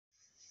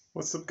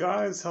What's up,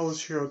 guys?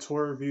 Hellish Hero Toy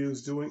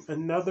Reviews doing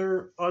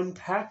another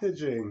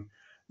unpackaging.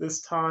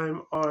 This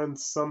time on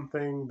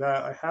something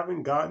that I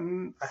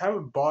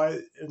haven't bought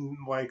in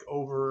like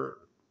over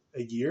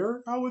a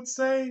year, I would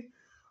say.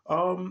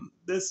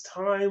 This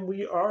time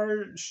we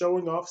are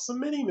showing off some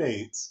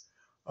Minimates.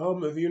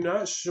 If you're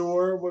not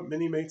sure what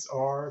Minimates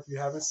are, if you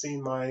haven't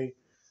seen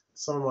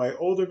some of my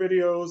older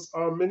videos,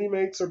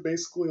 Minimates are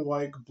basically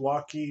like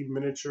blocky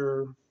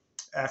miniature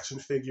action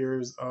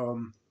figures.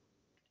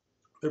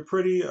 They're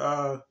pretty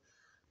yeah,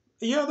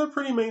 they're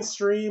pretty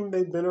mainstream.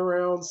 They've been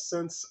around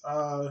since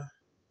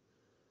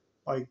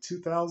like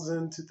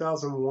 2000,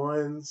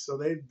 2001. So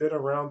they've been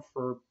around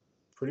for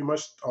pretty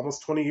much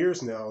almost 20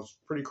 years now. It's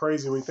pretty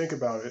crazy when you think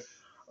about it.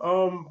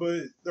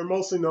 But they're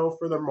mostly known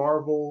for their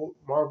Marvel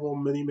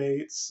mini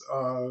mates.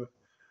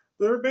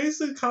 They're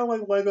basically kind of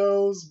like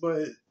Legos,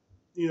 but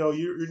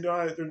you're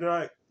not, they're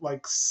not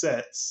like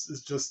sets.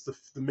 It's just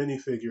the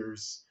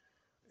minifigures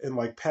in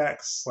like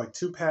packs, like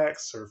 2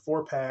 packs or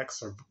 4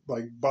 packs or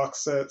like box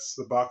sets.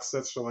 The box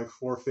sets are like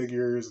 4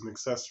 figures and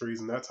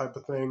accessories and that type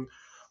of thing.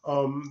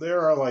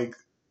 There are like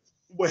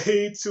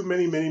way too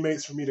many mini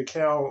mates for me to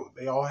count.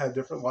 They all have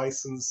different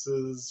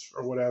licenses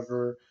or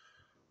whatever.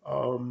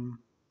 Um,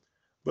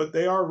 but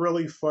they are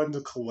really fun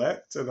to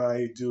collect, and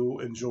I do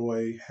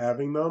enjoy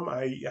having them.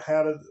 I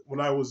had it when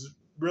I was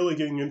really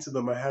getting into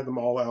them. I had them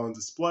all out on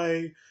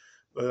display,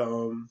 but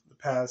the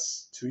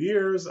past 2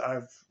 years,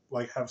 I've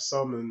like have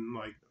some in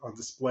like on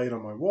displayed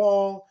on my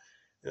wall,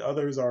 and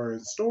others are in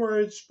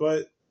storage.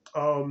 But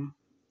um,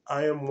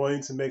 I am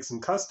wanting to make some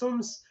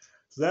customs.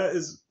 So that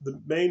is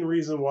the main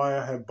reason why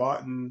I have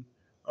bought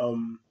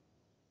um,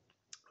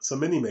 some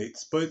mini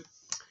mates. But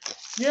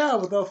yeah,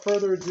 without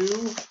further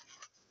ado,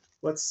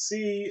 let's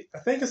see. I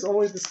think it's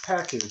only this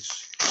package.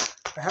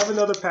 I have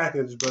another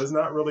package, but it's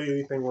not really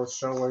anything worth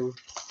showing.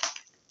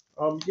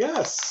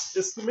 Yes,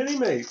 it's the mini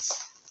mates.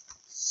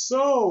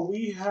 So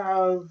we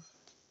have.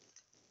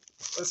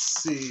 Let's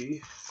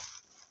see.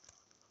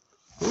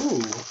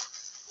 Ooh,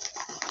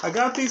 I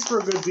got these for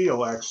a good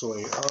deal,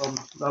 actually.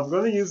 I'm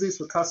going to use these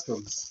for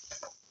customs.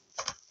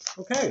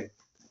 Okay,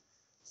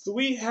 so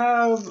we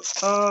have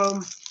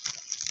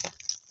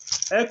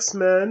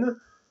X-Men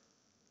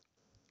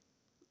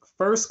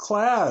First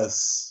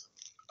Class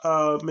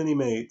mini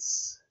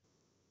mates.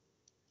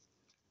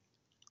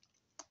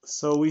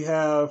 So we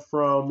have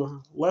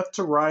from left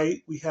to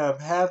right, we have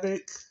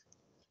Havoc,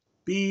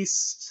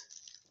 Beast,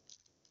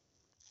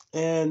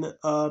 and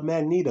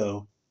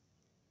Magneto.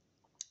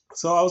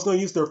 So I was going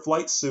to use their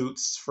flight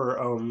suits for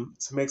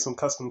to make some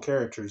custom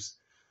characters.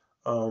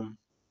 Um,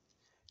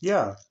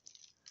 yeah.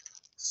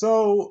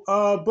 So,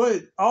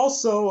 but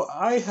also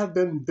I have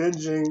been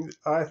binging.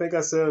 I think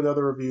I said in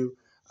another review.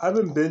 I've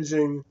been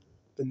binging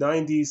the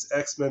 '90s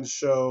X-Men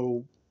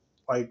show,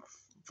 like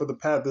for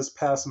the this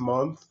past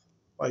month,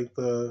 like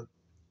the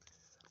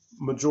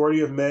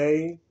majority of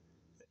May,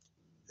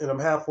 and I'm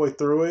halfway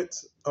through it.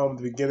 The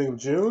beginning of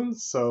June.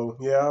 So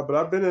yeah, but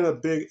I've been in a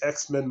big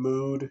X-Men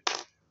mood.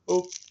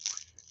 Oh,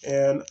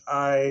 and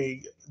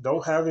I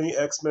don't have any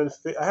X-Men.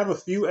 I have a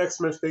few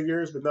X-Men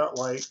figures, but not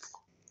like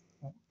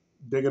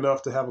big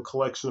enough to have a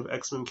collection of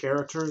X-Men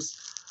characters.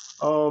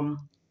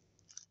 Um,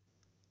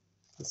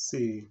 let's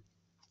see.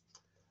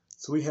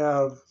 So we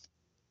have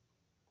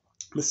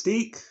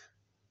Mystique.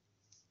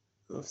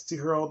 I don't see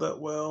her all that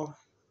well.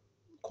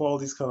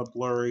 Quality's kind of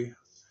blurry.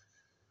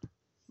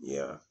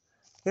 Yeah,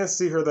 can't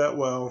see her that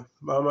well.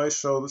 But I might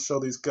show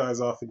these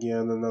guys off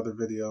again in another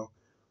video.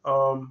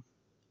 Um,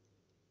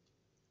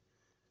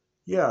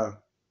 yeah,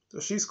 so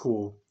she's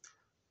cool.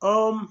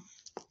 Um,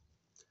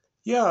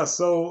 yeah.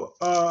 So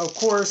of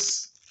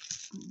course,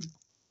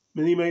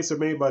 Minimates are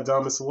made by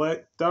Diamond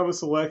Select. Diamond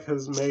Select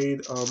has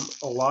made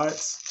a lot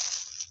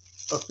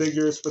of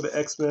figures for the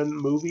X-Men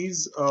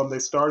movies. They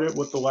started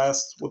with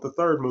the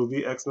third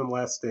movie, X-Men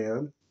Last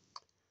Stand.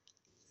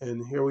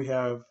 And here we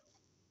have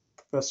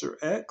Professor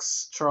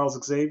X,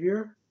 Charles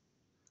Xavier.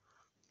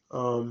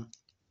 Um,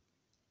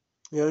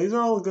 yeah, these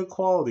are all good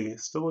quality.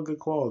 Still a good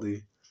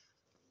quality.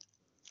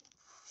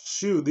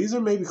 Shoot, these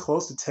are maybe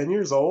close to 10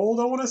 years old,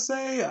 I want to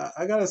say.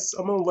 I'm going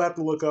to have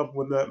to look up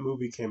when that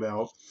movie came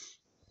out.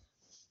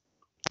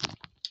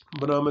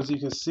 But as you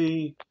can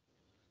see,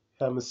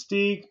 have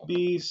Mystique,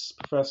 Beast,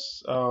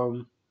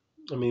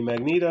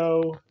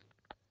 Magneto,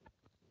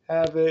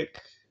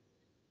 Havoc,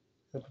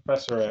 and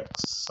Professor X.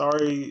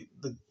 Sorry,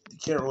 you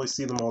can't really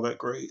see them all that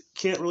great.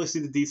 Can't really see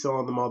the detail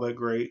on them all that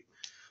great.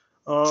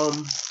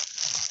 Um,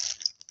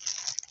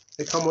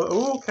 they come with,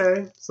 oh,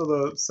 okay. So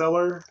the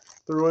seller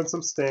threw in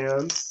some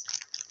stands,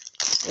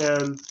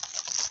 and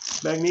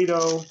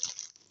Magneto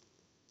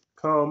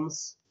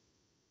comes,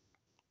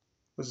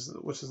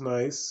 which is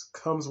nice.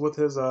 Comes with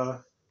his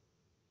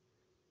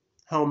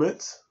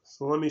helmet.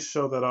 So let me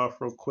show that off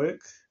real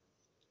quick.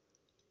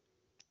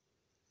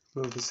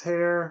 Move his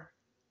hair,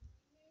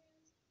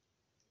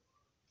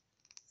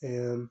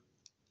 and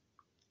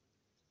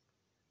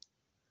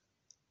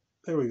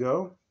there we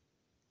go.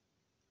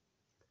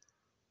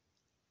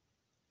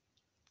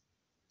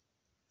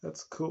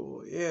 That's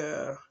cool.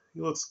 Yeah, he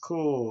looks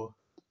cool.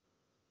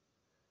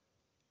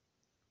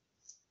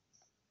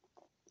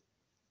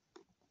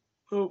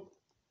 Oh,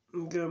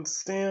 I'm gonna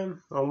stand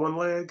on one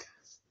leg.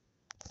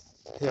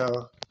 Yeah.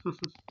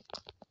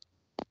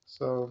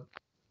 So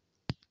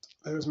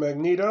there's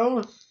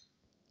Magneto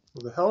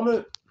with a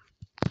helmet.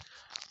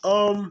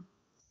 Um.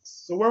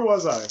 So where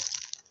was I?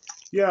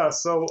 Yeah.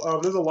 So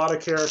there's a lot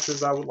of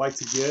characters I would like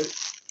to get.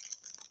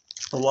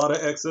 A lot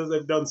of X's.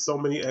 They've done so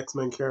many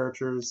X-Men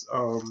characters.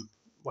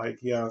 Like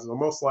yeah. So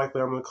most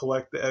likely I'm gonna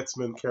collect the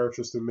X-Men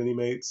characters through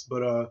Minimates.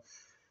 But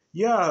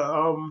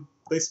yeah.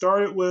 They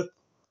started with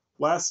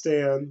Last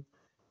Stand.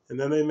 And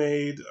then they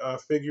made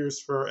figures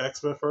for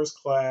X-Men First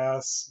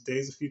Class,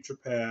 Days of Future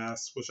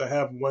Past, which I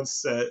have one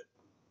set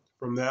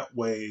from that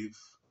wave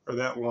or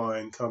that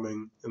line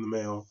coming in the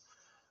mail.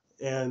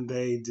 And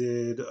they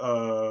did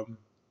the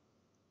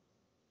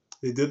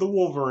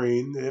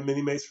Wolverine. They had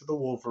mini mates for the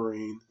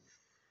Wolverine,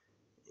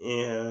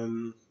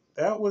 and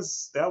that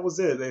was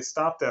it. They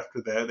stopped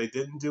after that. They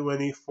didn't do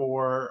any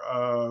for.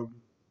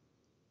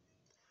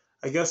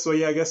 I guess so.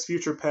 Yeah, I guess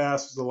Future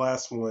Past was the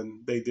last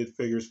one they did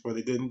figures for.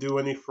 They didn't do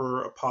any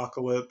for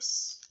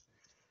Apocalypse.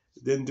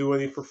 Didn't do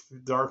any for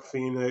Dark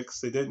Phoenix.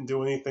 They didn't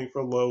do anything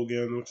for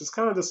Logan, which is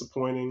kind of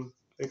disappointing.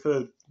 They could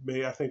have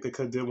made. I think they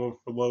could have did one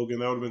for Logan.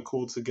 That would have been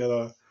cool to get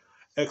a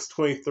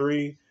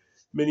X-23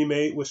 mini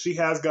mate, which she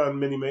has gotten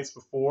mini mates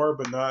before,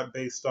 but not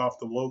based off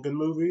the Logan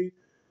movie.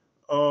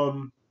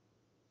 Um,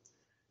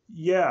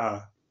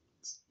 yeah,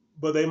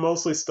 but they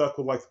mostly stuck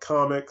with like the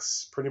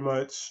comics, pretty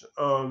much,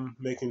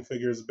 making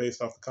figures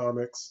based off the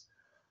comics.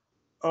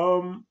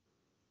 Um,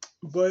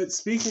 but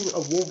speaking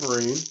of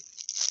Wolverine,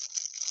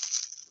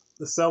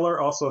 the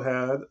seller also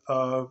had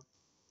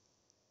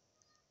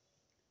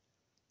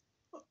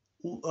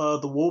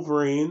the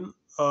Wolverine.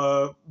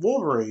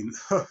 Wolverine.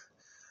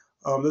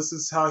 This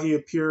is how he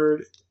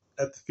appeared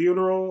at the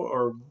funeral,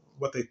 or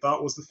what they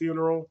thought was the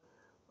funeral.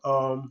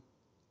 Um,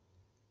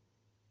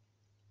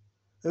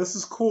 this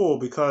is cool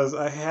because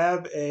I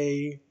have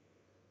a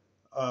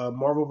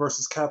Marvel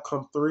vs.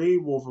 Capcom 3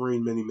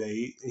 Wolverine mini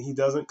made, and he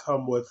doesn't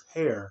come with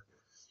hair.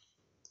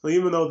 So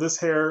even though this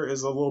hair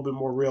is a little bit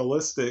more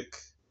realistic,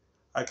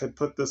 I could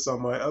put this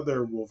on my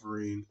other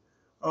Wolverine.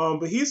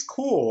 But he's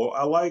cool.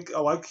 I like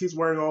he's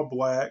wearing all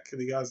black,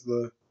 and he has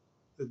the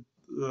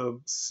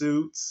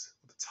suit,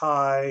 the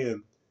tie,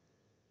 and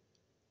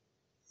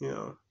you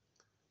know.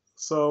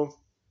 So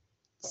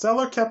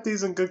seller kept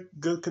these in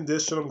good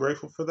condition. I'm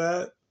grateful for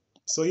that.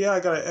 So yeah, I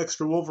got an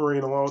extra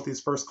Wolverine along with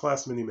these first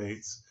class mini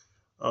mates.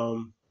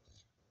 Um,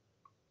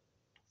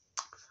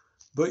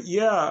 but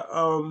yeah,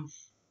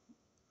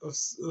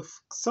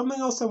 something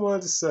else I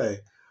wanted to say.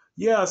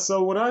 Yeah,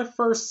 so when I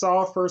first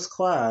saw First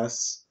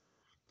Class,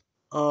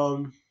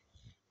 um,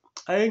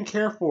 I didn't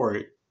care for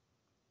it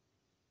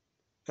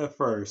at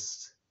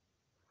first,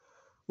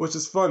 which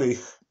is funny.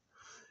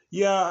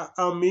 Yeah,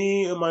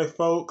 me and my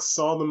folks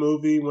saw the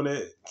movie when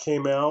it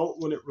came out,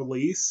 when it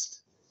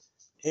released,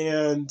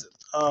 and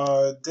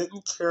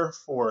didn't care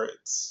for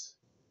it.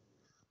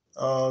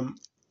 Um,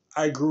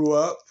 I grew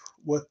up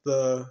with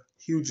the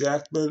Hugh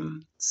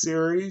Jackman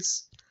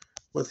series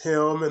with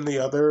him and the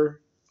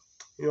other,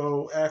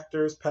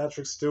 actors,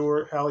 Patrick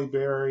Stewart, Halle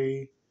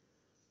Berry,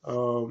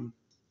 um,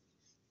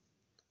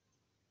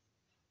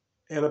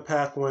 Anna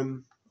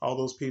Paquin, all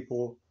those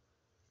people,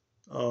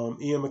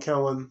 Ian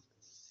McKellen.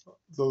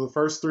 So the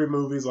first three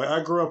movies, like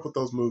I grew up with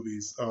those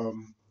movies.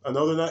 I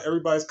know they're not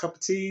everybody's cup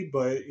of tea,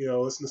 but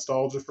it's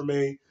nostalgia for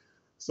me.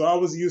 So I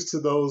was used to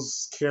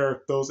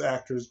those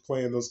actors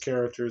playing those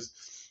characters.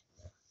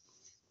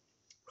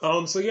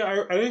 So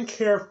yeah, I didn't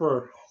care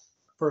for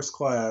First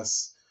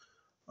Class.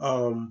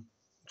 I'm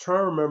trying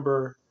to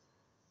remember.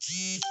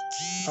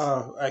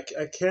 I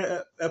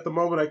can't at the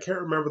moment. I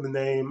can't remember the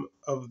name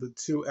of the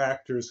two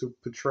actors who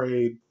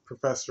portrayed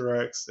Professor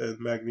X and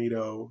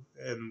Magneto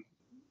in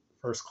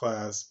First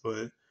Class,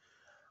 but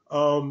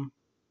um,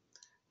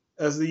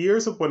 as the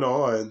years have went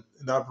on,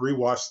 and I've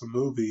rewatched the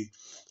movie,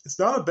 it's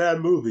not a bad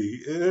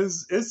movie. It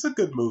is. It's a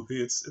good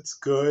movie. It's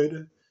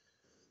good.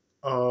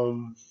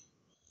 Um,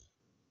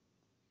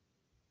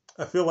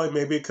 I feel like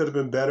maybe it could have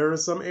been better in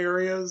some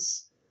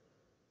areas,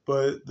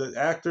 but the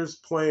actors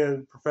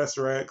playing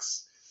Professor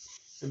X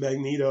and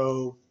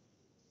Magneto,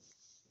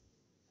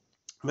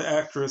 the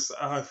actress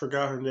I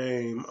forgot her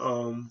name,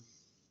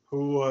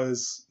 who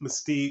was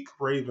Mystique,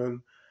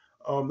 Raven,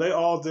 they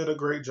all did a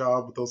great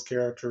job with those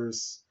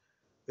characters.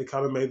 They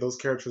kind of made those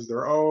characters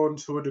their own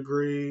to a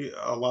degree.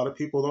 A lot of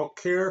people don't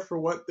care for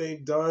what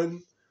they've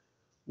done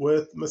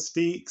with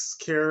Mystique's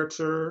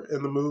character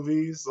in the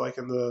movies, like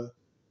in the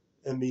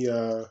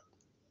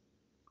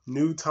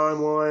new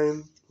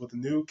timeline with the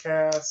new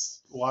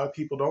cast. A lot of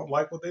people don't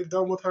like what they've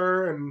done with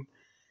her, and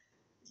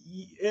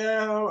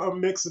yeah, I'm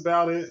mixed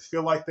about it.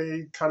 Feel like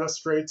they kind of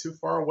strayed too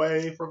far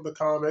away from the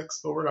comics,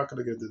 but we're not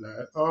going to get into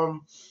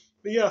that.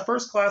 But yeah,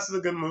 First Class is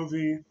a good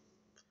movie.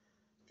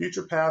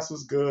 Future Past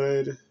was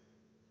good.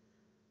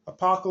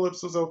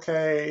 Apocalypse was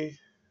okay.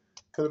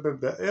 Could have been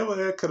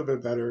better. It could have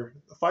been better.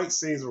 The fight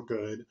scenes were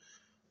good.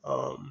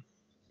 Um,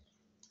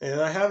 and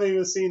I haven't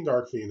even seen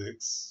Dark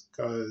Phoenix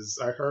because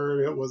I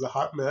heard it was a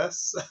hot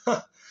mess,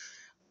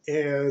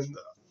 and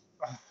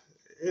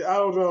I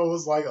don't know. It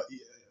was like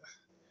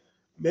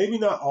maybe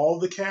not all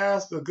the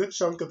cast, but a good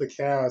chunk of the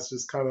cast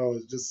just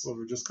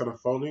were just kind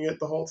of phoning it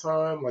the whole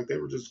time. Like they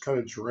were just kind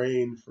of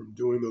drained from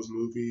doing those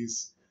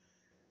movies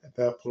at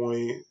that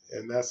point,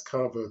 and that's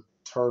kind of a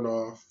turn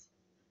off.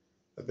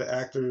 That the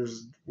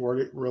actors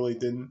weren't really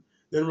didn't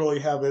really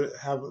have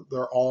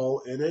their all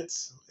in it,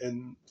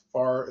 and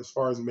as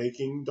far as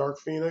making Dark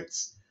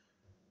Phoenix.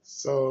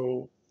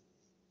 So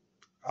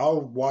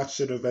I'll watch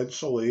it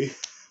eventually.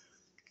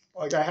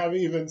 Like I haven't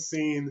even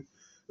seen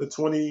the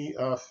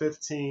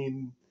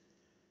 2015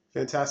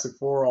 Fantastic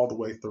Four all the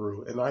way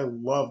through, and I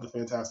love the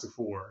Fantastic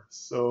Four.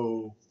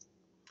 So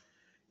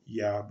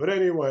yeah, but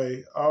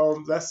anyway,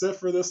 that's it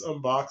for this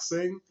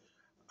unboxing.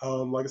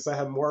 Like I said, I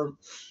have more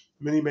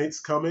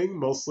Minimates coming,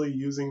 mostly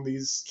using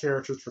these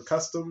characters for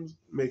custom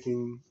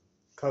making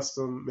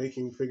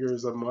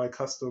figures of my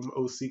custom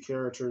OC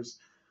characters.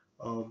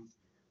 Um,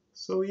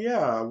 so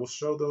yeah, we'll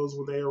show those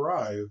when they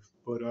arrive.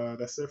 But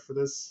that's it for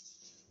this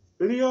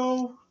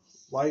video.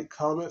 Like,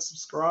 comment,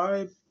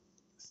 subscribe.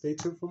 Stay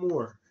tuned for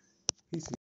more.